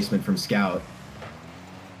 good placement from Scout.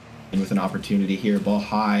 And with an opportunity here, ball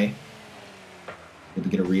high. Able to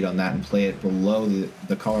get a read on that and play it below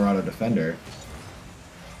the Colorado defender.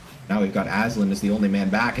 Now we've got Aslan as the only man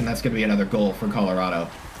back, and that's going to be another goal for Colorado.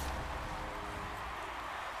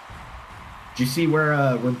 Did you see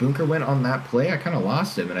where Bunker went on that play? I kind of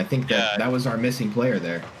lost him, and I think that was our missing player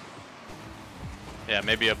there. Yeah,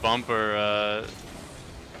 maybe a bump or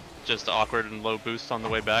just awkward and low boost on the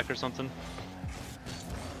way back or something.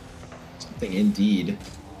 Something indeed.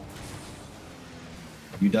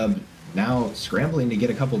 UW now scrambling to get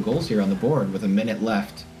a couple goals here on the board with a minute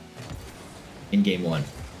left in game one.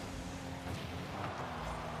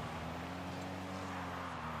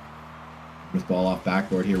 With ball off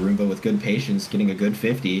backboard here, Roomba with good patience, getting a good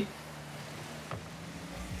 50.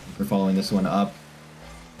 We're following this one up.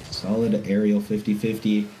 Solid aerial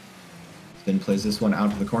 50-50. Then plays this one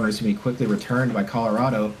out to the corner. It's going to be quickly returned by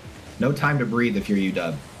Colorado. No time to breathe if you're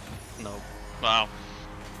UW. No. Wow.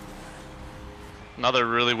 Another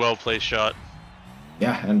really well-placed shot.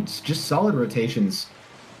 Yeah, and just solid rotations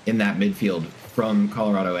in that midfield from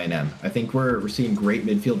Colorado A&M. I think we're seeing great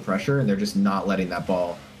midfield pressure, and they're just not letting that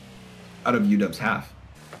ball out of UW's half.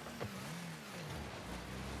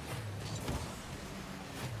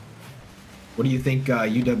 What do you think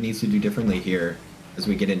UW needs to do differently here as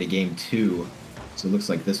we get into game two? So it looks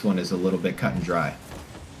like this one is a little bit cut and dry.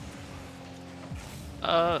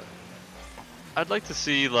 I'd like to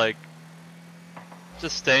see like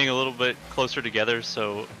just staying a little bit closer together.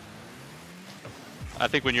 So I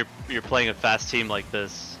think when you're playing a fast team like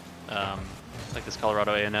this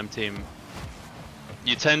Colorado A&M team,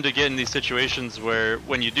 you tend to get in these situations where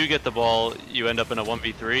when you do get the ball, you end up in a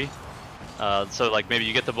 1v3. So like maybe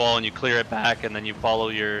you get the ball and you clear it back, and then you follow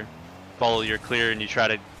your clear and you try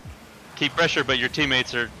to keep pressure, but your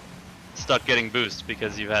teammates are stuck getting boost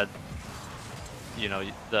because you've had, you know,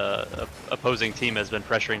 the opposing team has been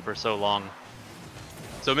pressuring for so long.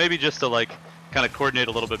 So maybe just to like kind of coordinate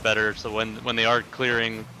a little bit better, so when they are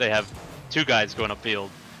clearing, they have two guys going upfield,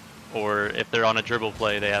 or if they're on a dribble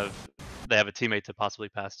play, they have a teammate to possibly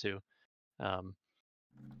pass to.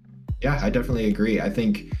 Yeah, I definitely agree. I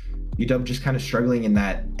think UW just kind of struggling in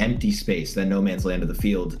that empty space, that no man's land of the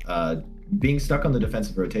field, being stuck on the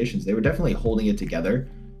defensive rotations. They were definitely holding it together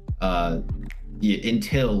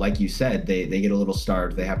until, like you said, they get a little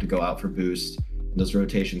starved. They have to go out for boost, and those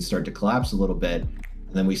rotations start to collapse a little bit.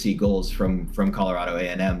 And then we see goals from Colorado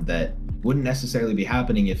A&M that wouldn't necessarily be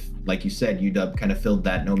happening if, like you said, UW kind of filled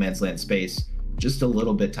that no man's land space just a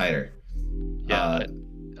little bit tighter. Yeah,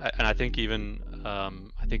 and I think even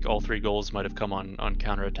I think all three goals might have come on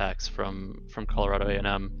counterattacks from Colorado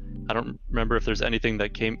A&M. I don't remember if there's anything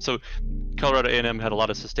that came. So Colorado A&M had a lot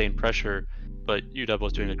of sustained pressure, but UW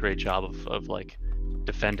was doing a great job of like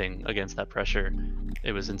defending against that pressure.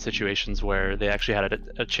 It was in situations where they actually had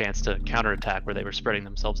a chance to counterattack, where they were spreading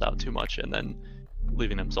themselves out too much and then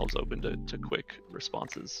leaving themselves open to quick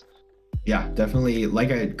responses. Yeah, definitely.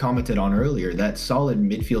 Like I commented on earlier, that solid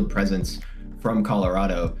midfield presence from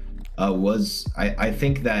Colorado was, I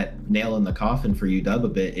think, that nail in the coffin for UW a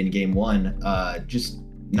bit in game one. Just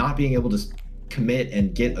not being able to commit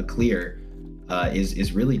and get a clear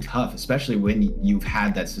is really tough, especially when you've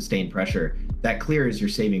had that sustained pressure. That clear is your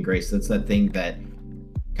saving grace. That's that thing that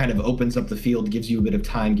kind of opens up the field, gives you a bit of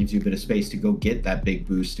time, gives you a bit of space to go get that big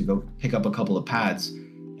boost, to go pick up a couple of pads.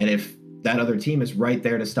 And if that other team is right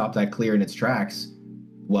there to stop that clear in its tracks,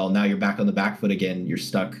 well, now you're back on the back foot again. You're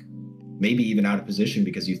stuck, maybe even out of position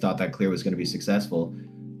because you thought that clear was going to be successful.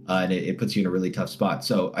 And it puts you in a really tough spot.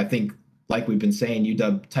 So I think, like we've been saying,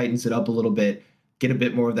 UW tightens it up a little bit, get a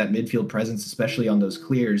bit more of that midfield presence, especially on those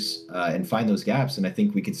clears, and find those gaps. And I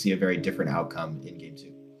think we could see a very different outcome in game two.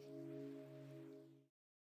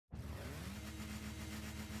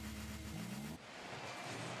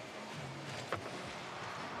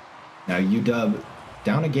 Now UW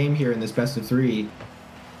down a game here in this best of three.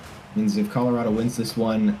 Means if Colorado wins this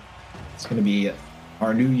one, it's going to be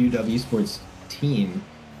our new UW Esports team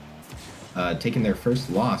taking their first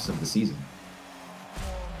loss of the season.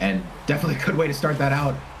 And definitely a good way to start that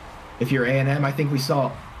out. If you're A&M, I think we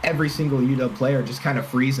saw every single UW player just kind of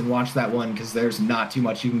freeze and watch that one, because there's not too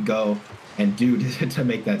much you can go and do to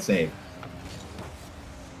make that save.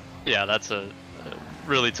 Yeah, that's a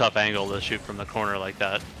really tough angle to shoot from the corner like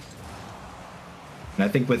that. And I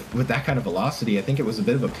think with that kind of velocity, I think it was a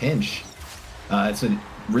bit of a pinch It's a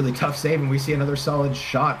really tough save, and we see another solid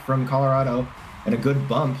shot from Colorado and a good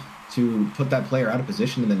bump to put that player out of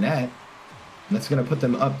position in the net. And that's going to put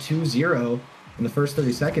them up 2-0 in the first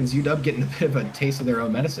 30 seconds. UW getting a bit of a taste of their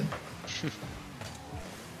own medicine.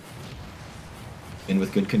 And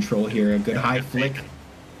with good control here, a good high flick.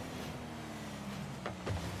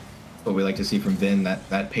 That's what we like to see from Vin,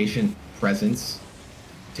 that patient presence,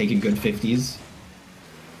 taking good 50s.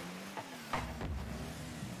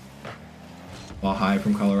 Ball high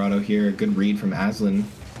from Colorado here. A good read from Aslan.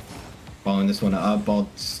 Following this one up. Ball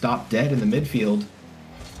stopped dead in the midfield.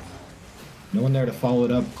 No one there to follow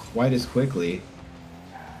it up quite as quickly.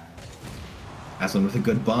 Aslan with a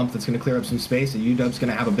good bump. That's going to clear up some space. And UW's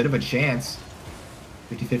going to have a bit of a chance.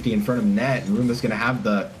 50-50 in front of net. And Roomba's going to have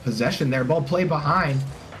the possession there. Ball play behind.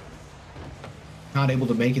 Not able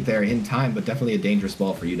to make it there in time, but definitely a dangerous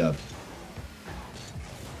ball for UW.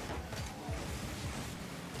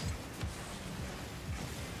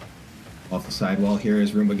 Off the sidewall here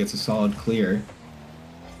as Roomba gets a solid clear.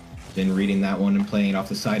 Been reading that one and playing it off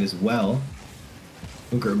the side as well.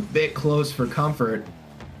 Bunker a bit close for comfort.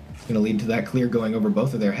 It's going to lead to that clear going over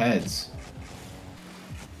both of their heads.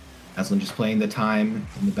 Aslan just playing the time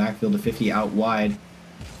in the backfield of 50 out wide.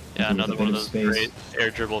 Yeah, another one of those great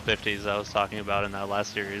air dribble 50s I was talking about in that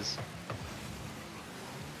last series.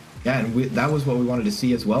 Yeah, and that was what we wanted to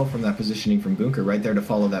see as well from that positioning from Bunker, right there to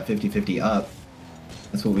follow that 50-50 up.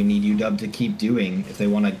 That's what we need UW to keep doing if they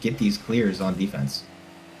want to get these clears on defense.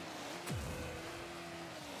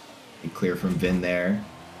 Big clear from Vin there.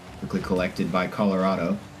 Quickly collected by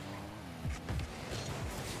Colorado.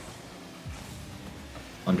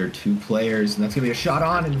 Under 2 players, and that's going to be a shot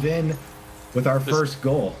on, and Vin with our first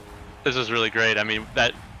goal. This is really great. I mean,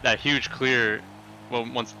 that huge clear, well,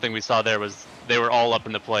 one thing we saw there was they were all up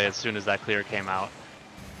in the play as soon as that clear came out.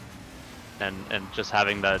 And just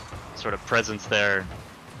having that sort of presence there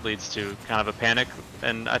leads to kind of a panic,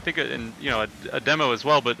 and I think a demo as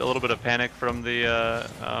well, but a little bit of panic from the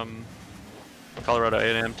Colorado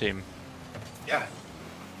A&M team. Yeah,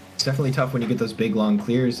 it's definitely tough when you get those big long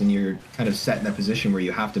clears and you're kind of set in a position where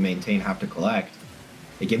you have to maintain, have to collect.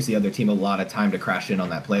 It gives the other team a lot of time to crash in on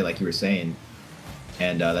that play, like you were saying,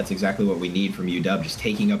 and that's exactly what we need from UW, just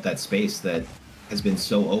taking up that space that has been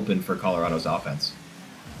so open for Colorado's offense.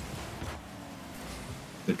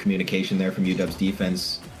 Good communication there from UW's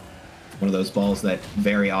defense. One of those balls that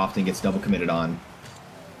very often gets double committed on.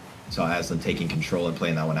 Saw Aslan taking control and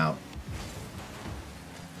playing that one out.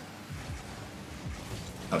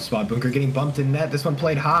 Tough spot. Bunker getting bumped in net. This one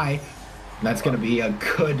played high. And that's going to be a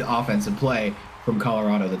good offensive play from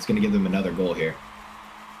Colorado. That's going to give them another goal here.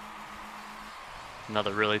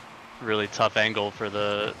 Another really, really tough angle for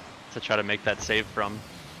to try to make that save from.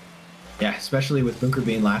 Yeah, especially with Bunker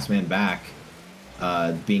being last man back.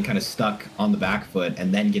 Being kind of stuck on the back foot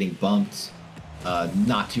and then getting bumped.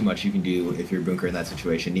 Not too much you can do if you're Bunker in that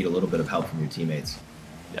situation. Need a little bit of help from your teammates.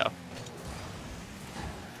 Yeah.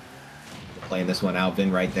 Playing this one out,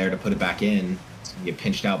 Vin right there to put it back in. It's going to get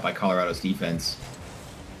pinched out by Colorado's defense.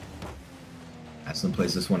 Aslan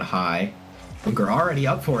plays this one high. Bunker already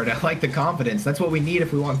up for it. I like the confidence. That's what we need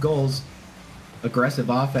if we want goals.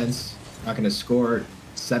 Aggressive offense. Not going to score,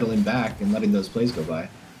 settling back and letting those plays go by.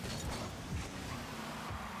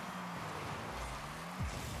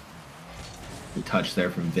 Good touch there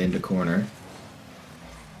from Vin to corner.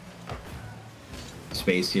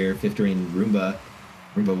 Space here, 50 and Roomba.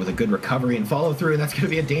 Roomba with a good recovery and follow through, and that's going to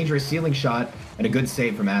be a dangerous ceiling shot and a good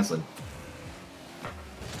save from Aslan.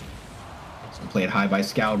 So play it high by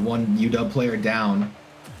Scout, one UW player down.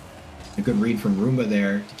 A good read from Roomba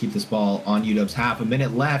there to keep this ball on UW's half. A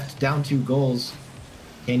minute left, down 2 goals.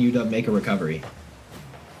 Can UW make a recovery?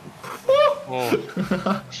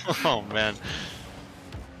 Oh, oh man.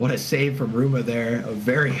 What a save from Roomba there. A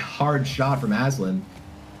very hard shot from Aslan.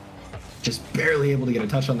 Just barely able to get a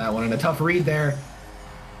touch on that one. And a tough read there.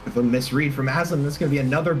 With a misread from Aslan, that's going to be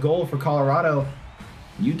another goal for Colorado.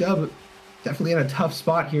 UW definitely in a tough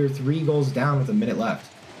spot here. 3 goals down with a minute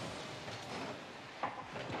left.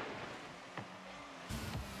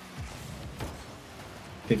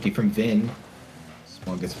 .50 from Vin. This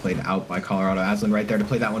one gets played out by Colorado. Aslan right there to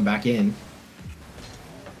play that one back in.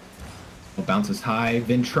 Ball bounces high.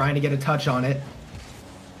 Vin trying to get a touch on it.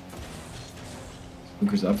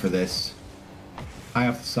 Bunker's up for this. High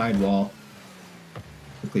off the sidewall.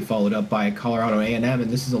 Quickly followed up by Colorado A&M, and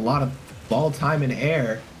this is a lot of ball time in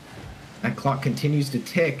air. That clock continues to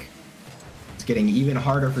tick. It's getting even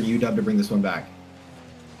harder for UW to bring this one back.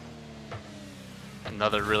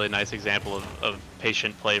 Another really nice example of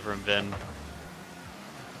patient play from Vin.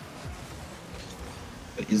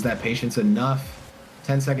 But is that patience enough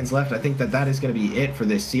 10 seconds left. I think that is going to be it for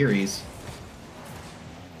this series.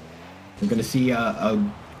 We're going to see a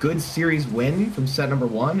good series win from set number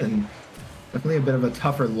 1, and definitely a bit of a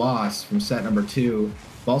tougher loss from set number 2.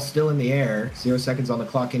 Ball's still in the air, 0 seconds on the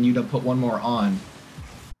clock, and UW put one more on.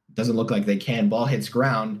 Doesn't look like they can. Ball hits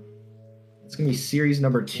ground. It's going to be series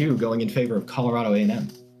number 2 going in favor of Colorado A&M.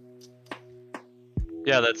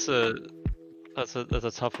 Yeah, that's a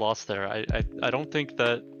tough loss there. I don't think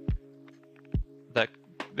that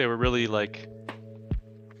they were really like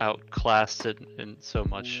outclassed in so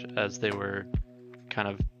much as they were kind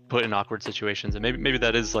of put in awkward situations, and maybe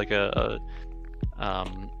that is like a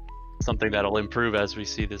something that'll improve as we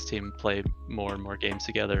see this team play more and more games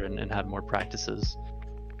together and have more practices.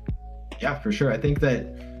 Yeah, for sure. I think that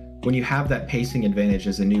when you have that pacing advantage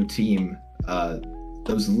as a new team,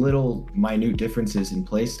 those little minute differences in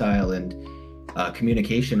play style and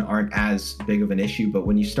communication aren't as big of an issue. But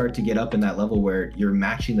when you start to get up in that level where you're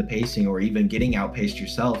matching the pacing or even getting outpaced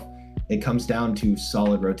yourself, it comes down to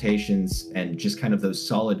solid rotations and just kind of those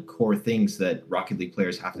solid core things that Rocket League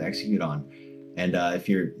players have to execute on. And if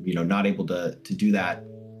you're not able to do that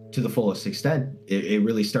to the fullest extent, it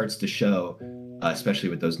really starts to show, especially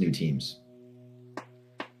with those new teams.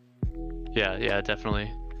 Yeah, definitely.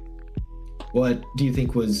 What do you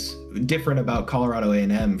think was different about Colorado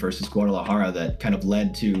A&M versus Guadalajara that kind of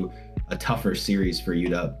led to a tougher series for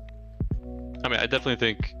UW? I mean, I definitely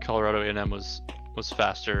think Colorado A&M was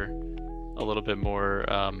faster, a little bit more,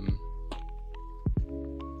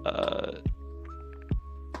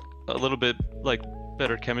 a little bit like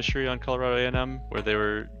better chemistry on Colorado A&M, where they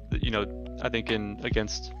were, I think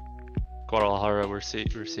against Guadalajara, we're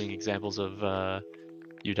seeing examples of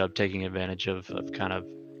UW taking advantage of kind of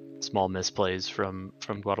small misplays from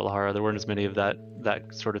Guadalajara. There weren't as many of that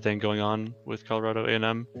sort of thing going on with Colorado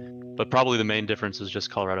A&M, but probably the main difference was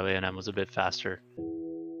just Colorado A&M was a bit faster.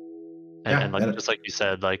 And just like you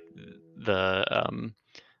said, like the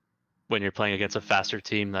when you're playing against a faster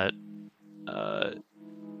team, that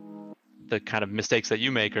the kind of mistakes that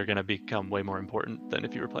you make are going to become way more important than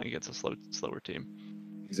if you were playing against a slower team.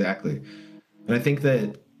 Exactly. And I think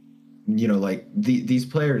that these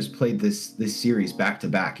players played this series back to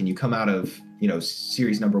back, and you come out of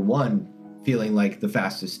series number 1 feeling like the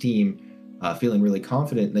fastest team, feeling really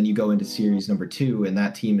confident, and then you go into series number 2 and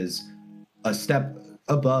that team is a step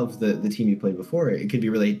above the team you played before. It could be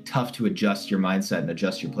really tough to adjust your mindset and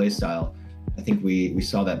adjust your play style. I think we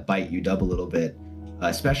saw that bite UW a little bit,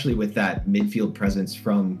 especially with that midfield presence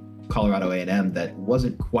from Colorado A&M that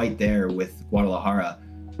wasn't quite there with Guadalajara.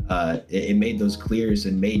 It made those clears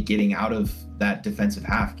and made getting out of that defensive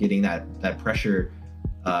half, getting that pressure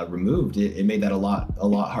removed. It made that a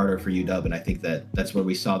lot harder for UW, and I think that's where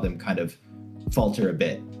we saw them kind of falter a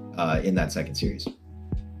bit in that second series.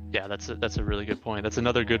 Yeah, that's a really good point. That's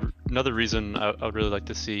another reason I would really like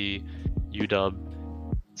to see UW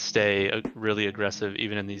stay really aggressive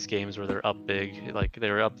even in these games where they're up big. Like they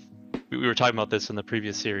were up. We were talking about this in the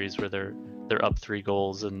previous series where they're up 3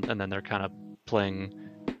 goals and then they're kind of playing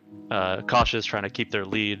cautious, trying to keep their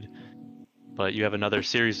lead, but you have another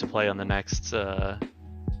series to play on the next in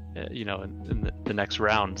the next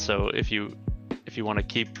round. So if you want to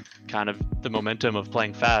keep kind of the momentum of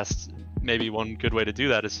playing fast, maybe one good way to do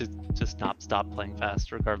that is to just not stop playing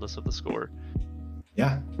fast regardless of the score.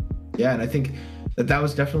 Yeah, and I think that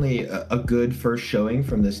was definitely a good first showing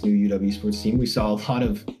from this new UW Esports team. We saw a lot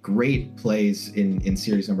of great plays in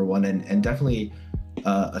series number 1, and definitely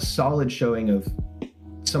a solid showing of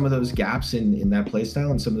some of those gaps in that play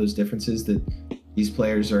style and some of those differences that these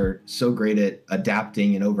players are so great at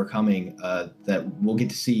adapting and overcoming, that we'll get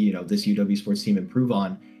to see this UW Sports team improve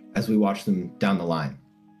on as we watch them down the line.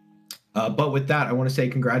 But with that, I want to say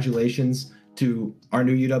congratulations to our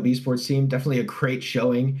new UW Esports team. Definitely a great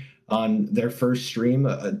showing on their first stream,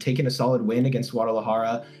 taking a solid win against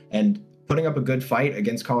Guadalajara and putting up a good fight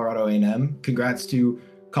against Colorado A&M. Congrats to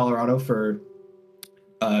Colorado for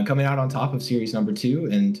coming out on top of series number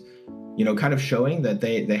 2 and kind of showing that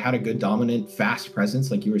they had a good, dominant, fast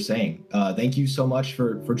presence, like you were saying. Thank you so much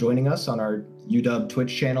for joining us on our UW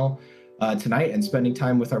Twitch channel tonight and spending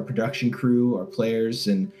time with our production crew, our players,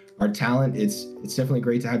 and our talent. It's definitely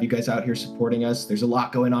great to have you guys out here supporting us. There's a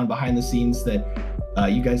lot going on behind the scenes that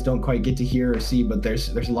you guys don't quite get to hear or see, but there's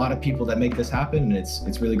a lot of people that make this happen, and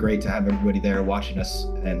it's really great to have everybody there watching us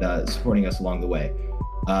and supporting us along the way.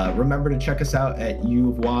 Remember to check us out at U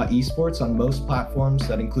of WA Esports on most platforms.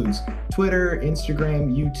 That includes Twitter,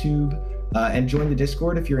 Instagram, YouTube, and join the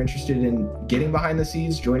Discord if you're interested in getting behind the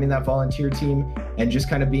scenes, joining that volunteer team, and just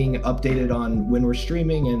kind of being updated on when we're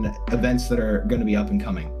streaming and events that are going to be up and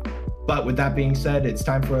coming. But with that being said, it's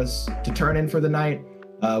time for us to turn in for the night.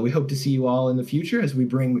 We hope to see you all in the future as we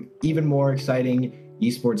bring even more exciting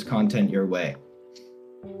esports content your way.